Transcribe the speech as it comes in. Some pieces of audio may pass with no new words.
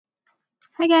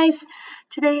Hi guys,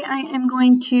 today I am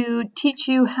going to teach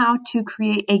you how to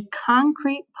create a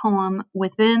concrete poem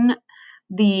within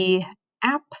the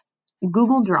app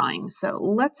Google Drawings. So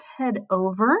let's head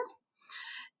over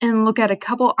and look at a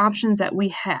couple options that we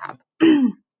have.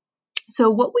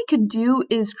 So what we could do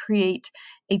is create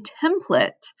a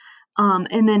template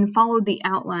and then follow the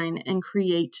outline and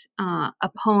create a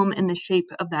poem in the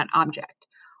shape of that object.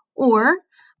 Or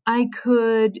I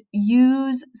could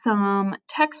use some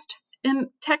text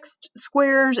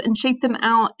squares and shape them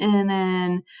out and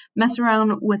then mess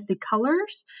around with the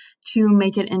colors to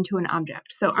make it into an object.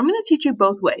 So I'm going to teach you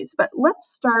both ways, but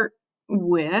let's start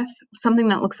with something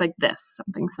that looks like this,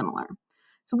 something similar.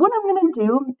 So what I'm going to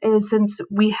do is, since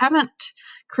we haven't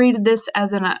created this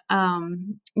as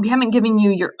we haven't given you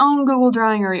your own Google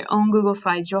Drawing or your own Google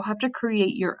Slides, you'll have to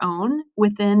create your own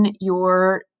within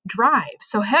your Drive.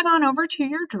 So head on over to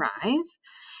your Drive,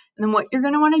 and then what you're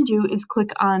going to want to do is click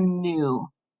on New.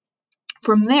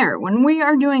 From there, when we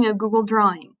are doing a Google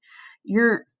Drawing,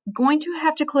 you're going to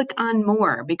have to click on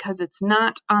More because it's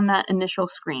not on that initial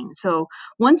screen. So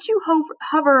once you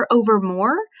hover over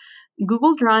More,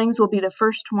 Google Drawings will be the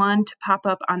first one to pop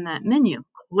up on that menu.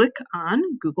 Click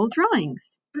on Google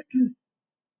Drawings.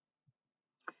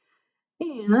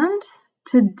 And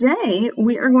today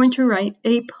we are going to write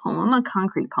a poem, a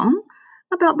concrete poem,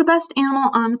 about the best animal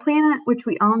on the planet, which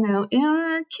we all know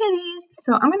are kitties.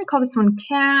 So I'm going to call this one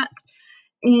Cat.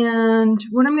 And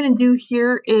what I'm going to do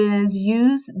here is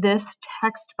use this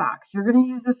text box. You're going to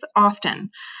use this often.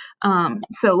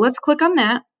 So let's click on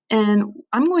that. And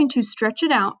I'm going to stretch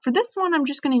it out. For this one, I'm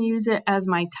just going to use it as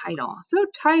my title. So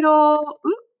title,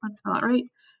 let's spell it right.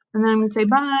 And then I'm going to say,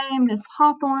 by Miss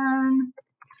Hawthorne.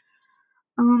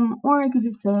 Or I could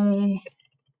just say,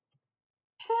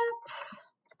 cats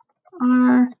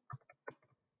are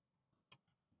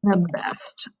the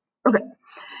best. Okay,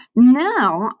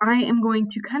 now I am going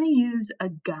to kind of use a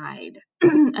guide,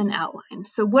 an outline.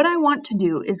 So what I want to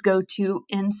do is go to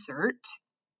Insert.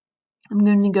 I'm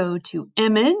going to go to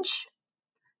Image,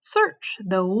 search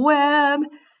the web,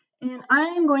 and I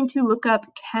am going to look up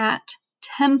cat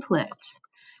template.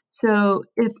 So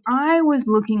if I was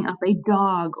looking up a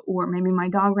dog, or maybe my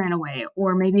dog ran away,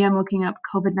 or maybe I'm looking up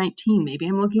COVID-19, maybe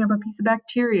I'm looking up a piece of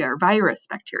bacteria or virus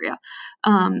bacteria,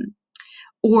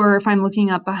 or if I'm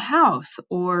looking up a house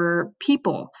or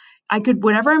people,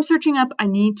 whatever I'm searching up, I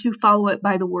need to follow it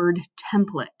by the word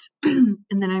template. And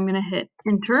then I'm going to hit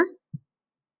enter.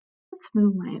 Let's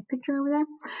move my picture over there.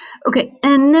 Okay,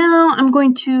 and now I'm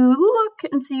going to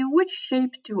look and see which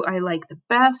shape do I like the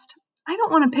best. I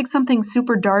don't want to pick something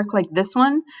super dark like this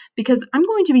one because I'm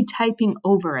going to be typing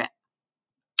over it.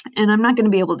 And I'm not going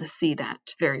to be able to see that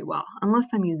very well unless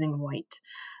I'm using white,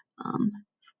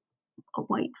 a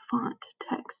white font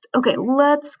text. Okay,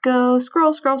 let's go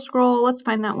scroll. Let's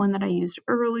find that one that I used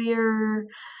earlier.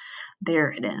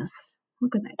 There it is.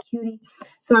 Look at that cutie.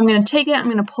 So I'm going to take it, I'm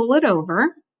going to pull it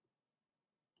over.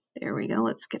 There we go.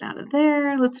 Let's get out of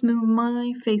there. Let's move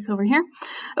my face over here.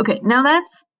 Okay, now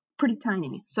that's pretty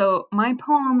tiny. So my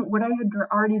poem, what I had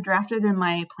already drafted in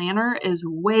my planner, is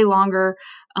way longer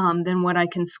than what I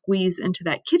can squeeze into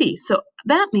that kitty. So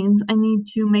that means I need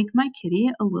to make my kitty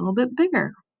a little bit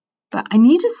bigger. But I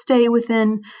need to stay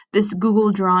within this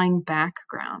Google Drawing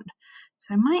background.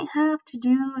 So I might have to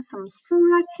do some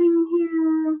stretching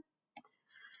here.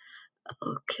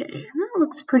 Okay, that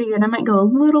looks pretty good. I might go a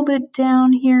little bit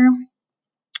down here.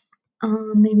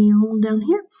 Maybe a little down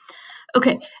here.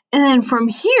 Okay, and then from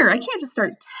here, I can't just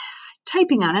start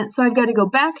typing on it, so I've got to go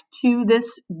back to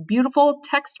this beautiful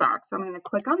text box. So I'm going to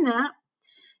click on that,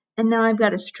 and now I've got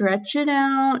to stretch it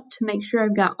out to make sure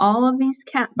I've got all of these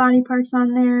cat body parts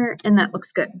on there, and that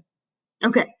looks good.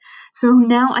 Okay, so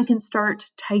now I can start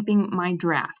typing my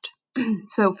draft.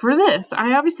 So for this,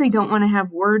 I obviously don't want to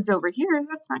have words over here.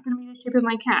 That's not going to be the shape of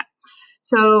my cat.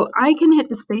 So I can hit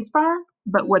the space bar,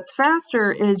 but what's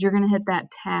faster is you're going to hit that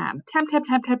tab. Tab.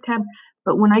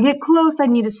 But when I get close, I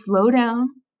need to slow down.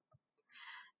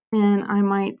 And I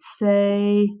might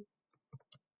say,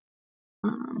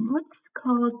 let's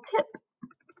call tip.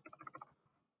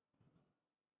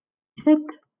 Tip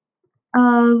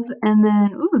of, and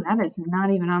then, ooh, that is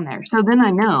not even on there. So then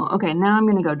I know, okay, now I'm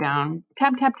going to go down.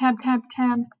 Tab.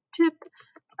 Tip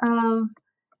of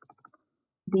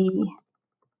the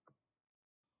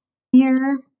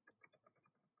ear.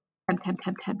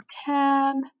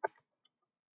 Tab.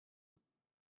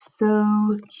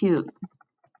 So cute.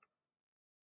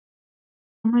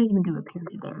 I might even do a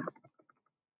period there.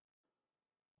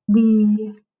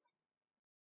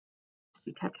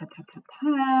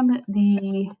 Tab.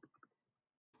 The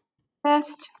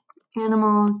best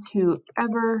animal to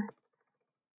ever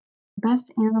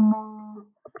best animal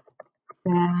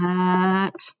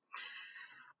that...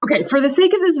 Okay, for the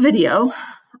sake of this video,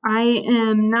 I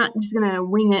am not just going to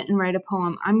wing it and write a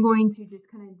poem. I'm going to just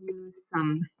kind of do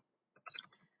some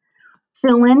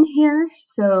fill in here.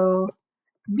 So,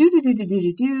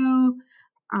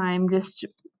 I'm just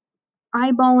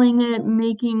eyeballing it,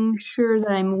 making sure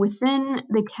that I'm within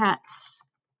the cat's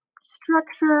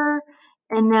structure.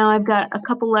 And now I've got a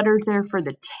couple letters there for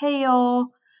the tail.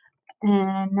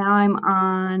 And now I'm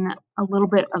on a little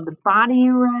bit of the body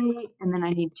right. And then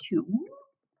I need to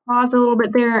pause a little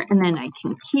bit there, and then I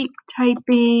can keep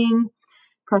typing,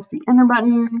 press the enter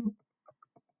button,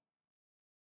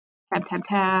 tab, tab,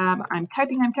 tab, I'm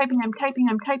typing.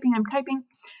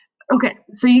 Okay,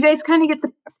 so you guys kind of get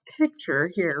the picture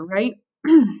here, right?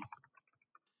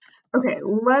 Okay,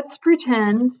 let's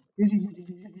pretend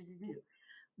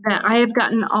that I have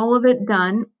gotten all of it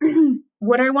done.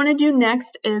 What I want to do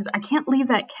next is I can't leave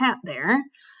that cat there,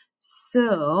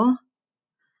 so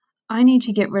I need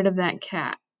to get rid of that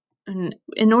cat. And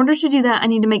in order to do that, I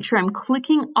need to make sure I'm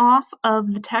clicking off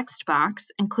of the text box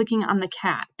and clicking on the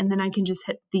cat, and then I can just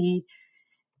hit the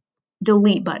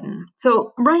delete button.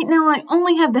 So right now I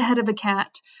only have the head of a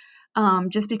cat,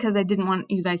 just because I didn't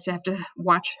want you guys to have to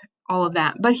watch all of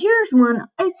that. But here's one,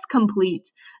 it's complete.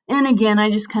 And again, I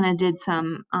just kind of did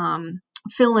some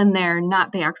fill in there,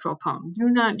 not the actual poem. Do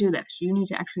not do this. You need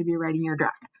to actually be writing your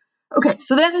draft. Okay,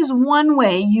 so that is one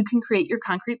way you can create your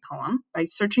concrete poem, by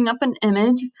searching up an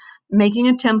image, making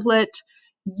a template,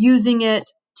 using it,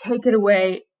 take it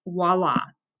away, voila.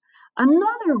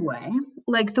 Another way,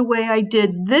 like the way I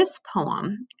did this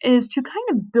poem, is to kind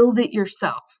of build it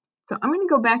yourself. So I'm going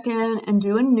to go back in and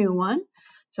do a new one.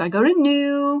 So I go to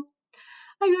new,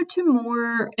 I go to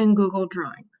more in Google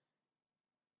Drawings.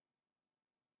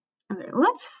 Okay,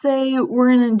 let's say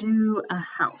we're going to do a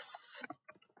house.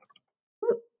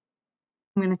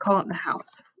 I'm going to call it the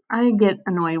house. I get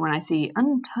annoyed when I see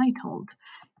untitled.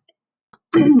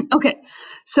 Okay,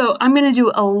 so I'm going to do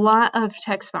a lot of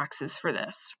text boxes for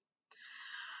this.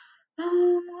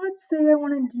 Let's say I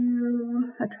want to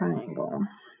do a triangle.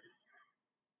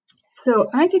 So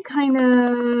I could kind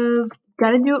of,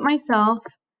 got to do it myself.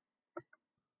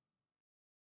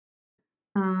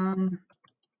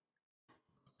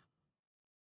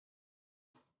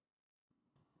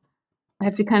 I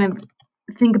have to kind of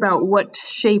think about what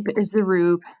shape is the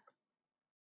roof.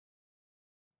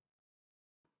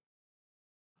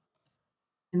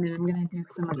 And then I'm going to do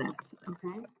some of this,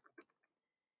 okay?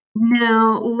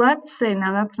 Now, let's say,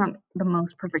 now that's not the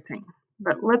most perfect thing,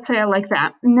 but let's say I like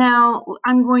that. Now,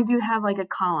 I'm going to have like a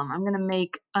column. I'm going to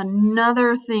make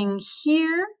another thing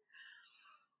here.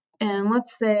 And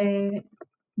let's say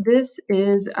this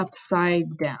is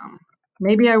upside down.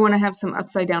 Maybe I want to have some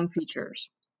upside down features.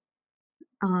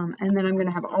 And then I'm going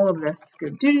to have all of this go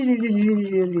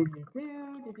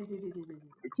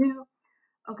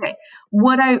okay,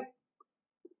 what I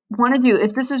want to do,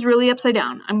 if this is really upside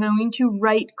down, I'm going to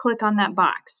right click on that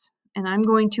box and I'm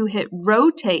going to hit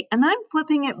rotate, and I'm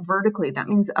flipping it vertically. That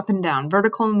means up and down.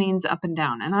 Vertical means up and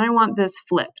down, and I want this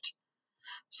flipped.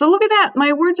 So look at that,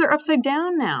 my words are upside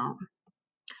down now.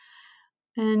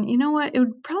 And you know what, it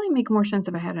would probably make more sense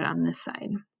if I had it on this side.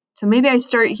 So maybe I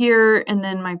start here and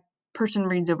then my person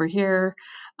reads over here,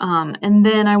 and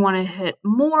then I want to hit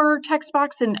more text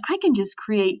box, and I can just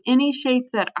create any shape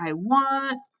that I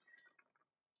want.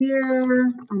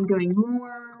 Here I'm doing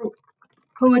more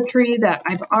poetry that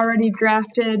I've already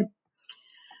drafted.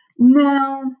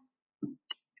 Now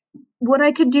what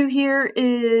I could do here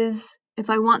is, if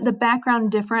I want the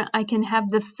background different, I can have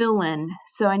the fill in.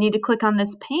 So I need to click on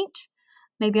this paint.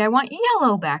 Maybe I want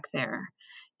yellow back there,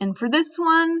 and for this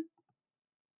one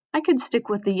I could stick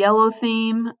with the yellow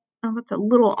theme. Oh, that's a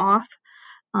little off.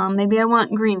 Maybe I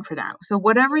want green for that. So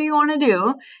whatever you want to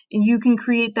do, you can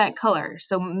create that color.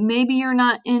 So maybe you're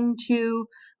not into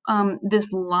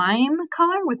this lime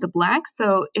color with the black.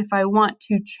 So if I want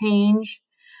to change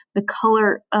the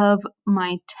color of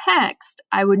my text,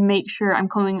 I would make sure I'm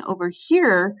coming over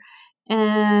here,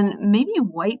 and maybe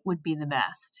white would be the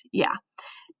best. Yeah.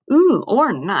 Ooh,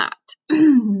 or not.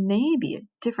 Maybe a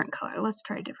different color. Let's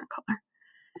try a different color.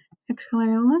 Next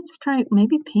color, let's try,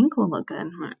 maybe pink will look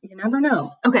good. You never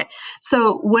know. Okay,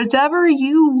 so whatever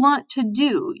you want to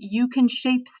do, you can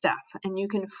shape stuff and you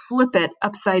can flip it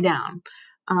upside down.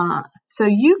 So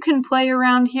you can play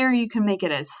around here. You can make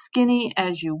it as skinny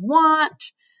as you want,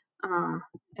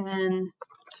 and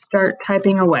start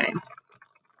typing away.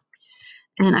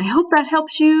 And I hope that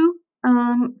helps you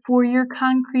for your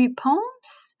concrete poems.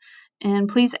 And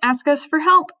please ask us for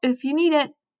help if you need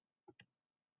it.